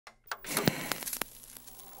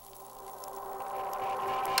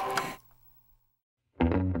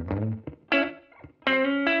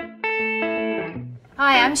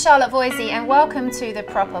I'm Charlotte Voisey and welcome to The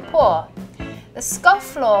Proper Pour. The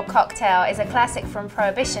Scofflaw Cocktail is a classic from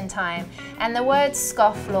Prohibition time, and the word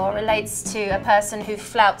scofflaw relates to a person who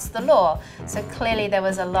flouts the law, so clearly there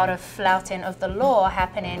was a lot of flouting of the law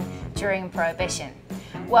happening during Prohibition.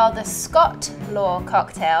 Well, the Scotlaw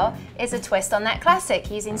Cocktail is a twist on that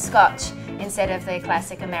classic, using Scotch instead of the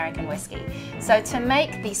classic American whiskey. So to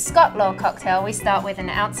make the Scotlaw Cocktail, we start with 1.5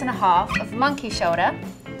 ounces of monkey shoulder,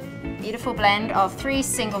 beautiful blend of 3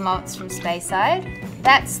 single malts from Speyside.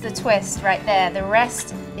 That's the twist right there. The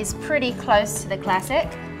rest is pretty close to the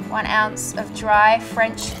classic. 1 ounce of dry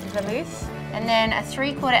French vermouth, and then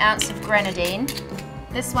 3/4 ounce of grenadine.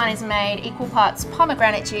 This one is made equal parts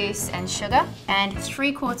pomegranate juice and sugar, and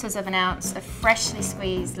 3/4 ounce of freshly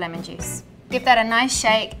squeezed lemon juice. Give that a nice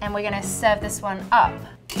shake, and we're going to serve this one up.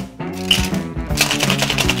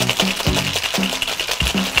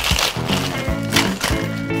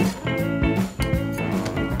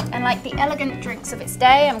 And like the elegant drinks of its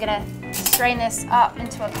day, I'm going to strain this up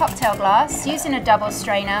into a cocktail glass using a double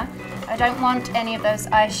strainer. I don't want any of those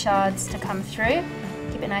ice shards to come through.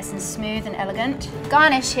 Keep it nice and smooth and elegant.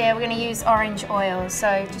 Garnish here, we're going to use orange oil,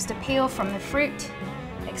 so just a peel from the fruit,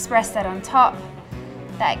 express that on top.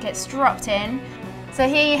 That gets dropped in. So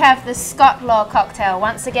here you have the Scotlaw Cocktail.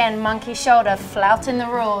 Once again, monkey shoulder, flouting the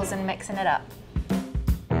rules and mixing it up.